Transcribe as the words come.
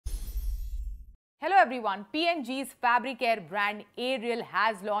everyone, P&G's fabric care brand Ariel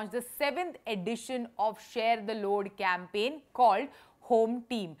has launched the 7th edition of Share the Load campaign called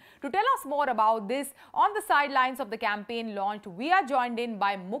HomeTeam. To tell us more about this, on the sidelines of the campaign launch, we are joined in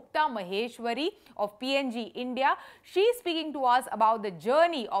by Mukta Maheshwari of P&G India. She is speaking to us about the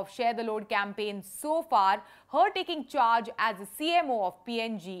journey of Share the Load campaign so far, her taking charge as the CMO of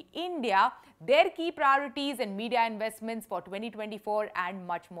P&G India, their key priorities and media investments for 2024 and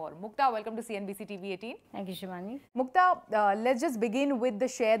much more. Mukta, welcome to CNBC-TV18. Thank you, Shibani. Mukta, let's just begin with the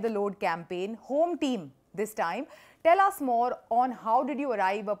Share the Load campaign, HomeTeam this time. Tell us more on how did you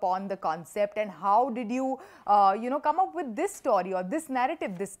arrive upon the concept and how did you, come up with this story or this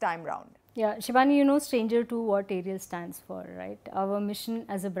narrative this time round? Yeah, Shibani, you know stranger to what Ariel stands for, right? Our mission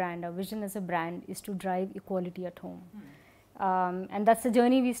as a brand, our vision as a brand is to drive equality at home. And that's the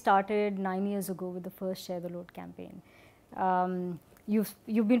journey we started 9 years ago with the first Share the Load campaign.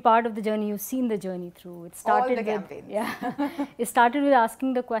 You've been part of the journey, you've seen the journey through. It started all the campaigns. Yeah, it started with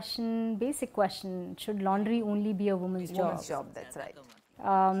asking the question, basic question, should laundry only be a woman's job? Woman's job, that's right.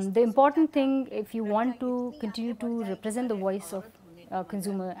 The important thing, if you want to continue to represent the voice of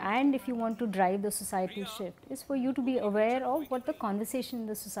consumer and if you want to drive the societal shift, is for you to be aware of what the conversation in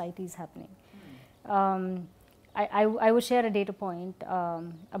the society is happening. I will share a data point.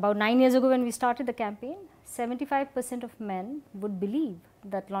 About 9 years ago when we started the campaign, 75% of men would believe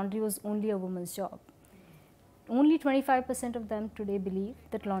that laundry was only a woman's job. Only 25% of them today believe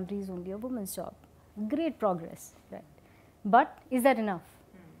that laundry is only a woman's job. Great progress, right? But is that enough?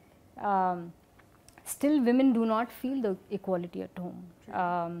 Still, women do not feel the equality at home.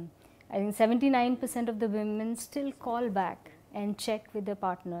 I think 79% of the women still call back and check with their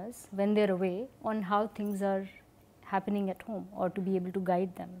partners when they're away on how things are happening at home or to be able to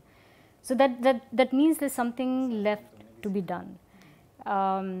guide them. So that means there's something left to be done.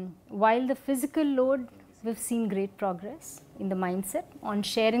 While the physical load, we've seen great progress in the mindset on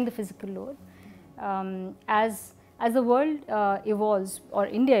sharing the physical load. As the world evolves or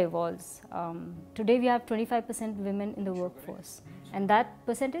India evolves, today we have 25% women in the workforce and that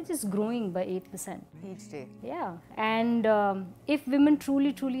percentage is growing by 8%. Each day. Yeah, and if women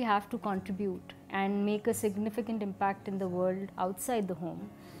truly have to contribute and make a significant impact in the world outside the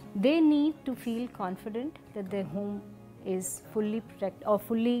home, they need to feel confident that their home is fully protected or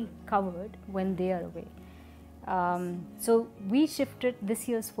fully covered when they are away. So we shifted this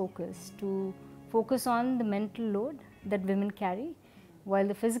year's focus to focus on the mental load that women carry. While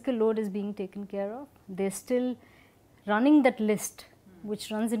the physical load is being taken care of, they're still running that list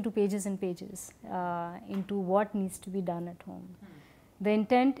which runs into pages and pages into what needs to be done at home. The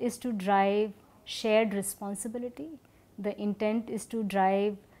intent is to drive shared responsibility. The intent is to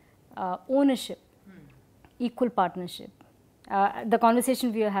drive ownership, equal partnership. The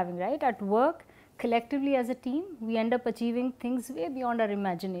conversation we are having, right? At work, collectively as a team, we end up achieving things way beyond our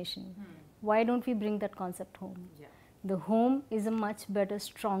imagination. Why don't we bring that concept home? Yeah. The home is a much better,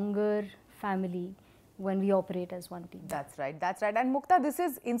 stronger family when we operate as one team. That's right, that's right. And Mukta, this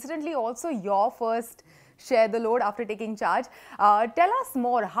is incidentally also your first Share the Load after taking charge. Tell us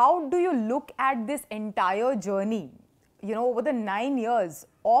more, how do you look at this entire journey, over the 9 years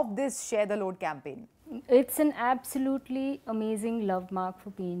of this Share the Load campaign? It's an absolutely amazing love mark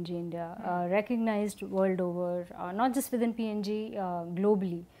for P&G India, recognized world over, not just within P&G,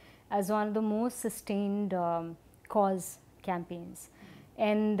 globally, as one of the most sustained cause campaigns.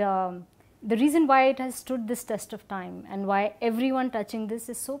 And the reason why it has stood this test of time and why everyone touching this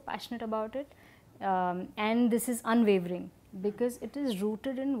is so passionate about it, and this is unwavering because it is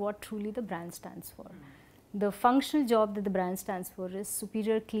rooted in what truly the brand stands for. The functional job that the brand stands for is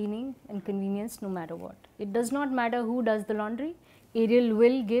superior cleaning and convenience no matter what. It does not matter who does the laundry, Ariel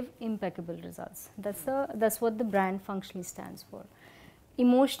will give impeccable results. That's what the brand functionally stands for.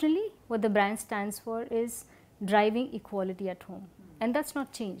 Emotionally, what the brand stands for is driving equality at home, and that's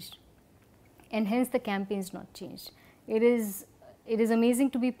not changed. And hence the campaign is not changed. It is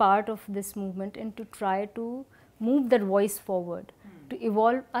amazing to be part of this movement and to try to move that voice forward, to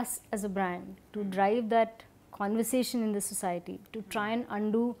evolve us as a brand, to drive that conversation in the society, to try and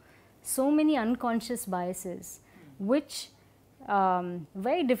undo so many unconscious biases, which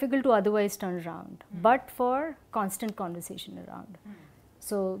very difficult to otherwise turn around, but for constant conversation around.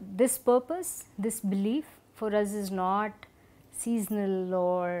 So this purpose, this belief for us is not seasonal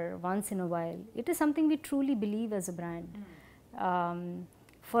or once in a while. It is something we truly believe as a brand.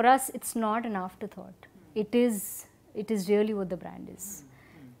 For us, it's not an afterthought. It is really what the brand is.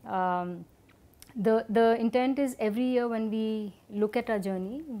 The intent is every year when we look at our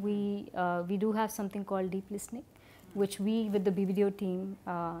journey, we do have something called deep listening, which we with the BBDO team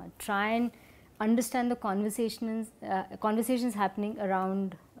try and understand the conversations happening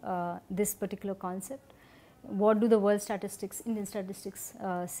around this particular concept. What do the world statistics, Indian statistics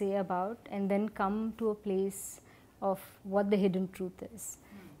say about, and then come to a place of what the hidden truth is.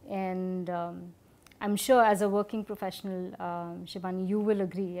 And I'm sure as a working professional, Shibani, you will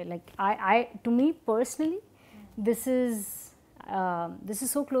agree. Like to me personally, this is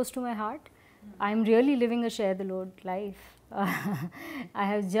so close to my heart. I'm really living a share the load life. I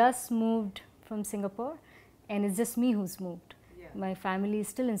have just moved from Singapore, and it's just me who's moved. Yeah. My family is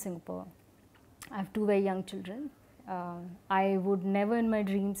still in Singapore. I have 2 very young children. I would never in my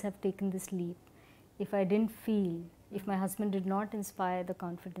dreams have taken this leap if I didn't feel, if my husband did not inspire the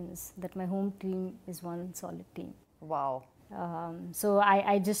confidence that my home team is one solid team. Wow. So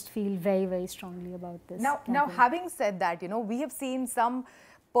I just feel very, very strongly about this. Now having said that, you know, we have seen some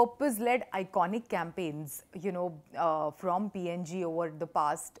purpose-led iconic campaigns, you know, from P&G over the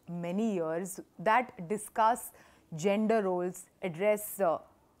past many years that discuss gender roles, address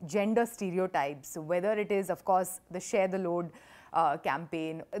gender stereotypes, whether it is, of course, the Share the Load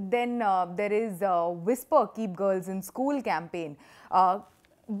campaign. Then there is Whisper, Keep Girls in School campaign.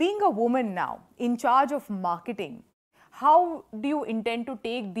 Being a woman now in charge of marketing, how do you intend to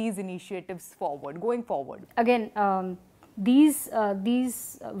take these initiatives forward, going forward? Again, these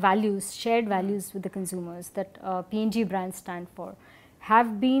values, shared values with the consumers that P&G brands stand for,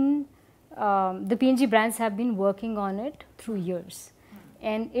 have been, the P&G brands have been working on it through years.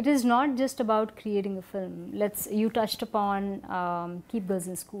 And it is not just about creating a film. You touched upon Keep Girls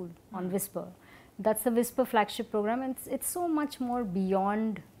in School on Whisper. That's the Whisper flagship program, and it's so much more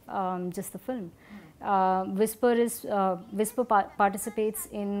beyond just the film. Whisper participates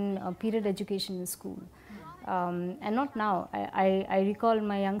in period education in school. And not now. I recall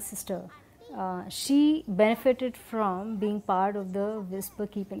my young sister. She benefited from being part of the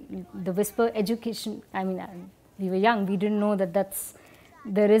Whisper education. I mean, we were young. We didn't know that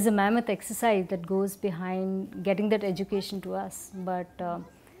there is a mammoth exercise that goes behind getting that education to us. But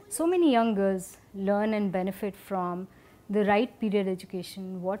so many young girls learn and benefit from the right period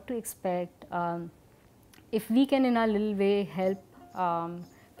education, what to expect. If we can in our little way help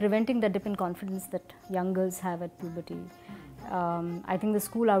preventing the dip in confidence that young girls have at puberty. I think the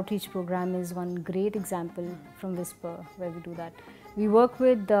school outreach program is one great example from Whisper where we do that. We work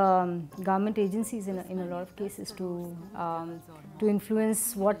with government agencies in a lot of cases to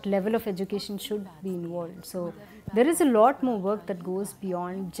influence what level of education should be involved. So there is a lot more work that goes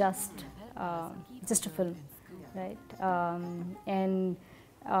beyond just a film, right?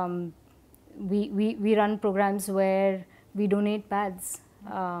 We run programs where we donate pads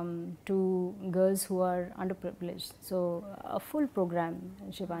to girls who are underprivileged. So a full program,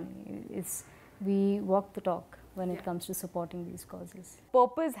 Shibani, we walk the talk when it comes to supporting these causes.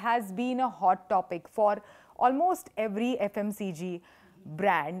 Purpose has been a hot topic for almost every FMCG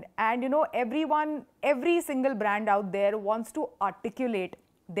brand, and you know, every single brand out there wants to articulate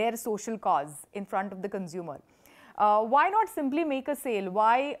their social cause in front of the consumer. Why not simply make a sale?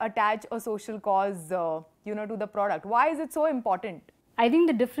 Why attach a social cause, you know, to the product? Why is it so important? I think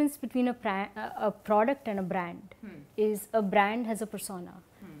the difference between a product and a brand is a brand has a persona.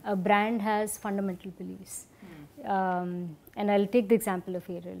 A brand has fundamental beliefs. And I'll take the example of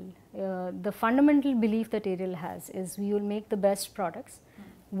Ariel. The fundamental belief that Ariel has is we will make the best products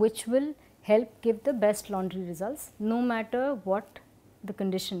which will help give the best laundry results no matter what the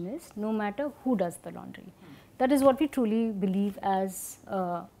condition is, no matter who does the laundry. That is what we truly believe as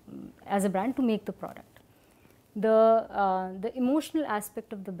a brand to make the product. The emotional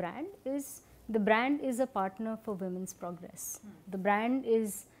aspect of the brand is a partner for women's progress. The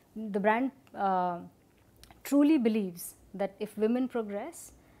brand truly believes that if women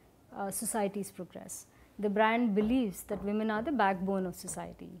progress, societies progress. The brand believes that women are the backbone of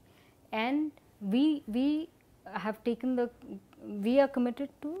society, and we are committed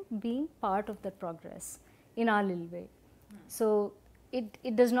to being part of that progress in our little way. So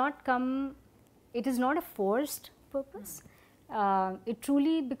it does not come. It is not a forced purpose. It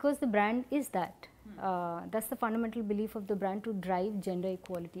truly, because the brand is that. That's the fundamental belief of the brand, to drive gender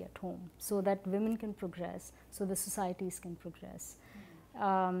equality at home so that women can progress, so the societies can progress.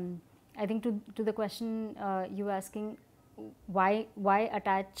 I think to the question you were asking, why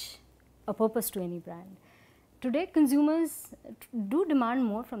attach a purpose to any brand? Today consumers do demand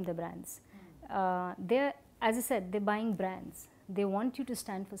more from the brands. As I said, they're buying brands. They want you to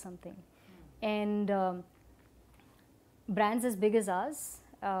stand for something. And brands as big as ours,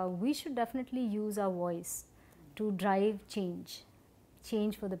 we should definitely use our voice to drive change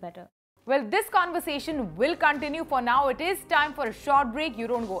for the better. Well, this conversation will continue. For now, it is time for a short break. You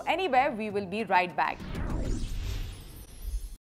don't go anywhere. We will be right back.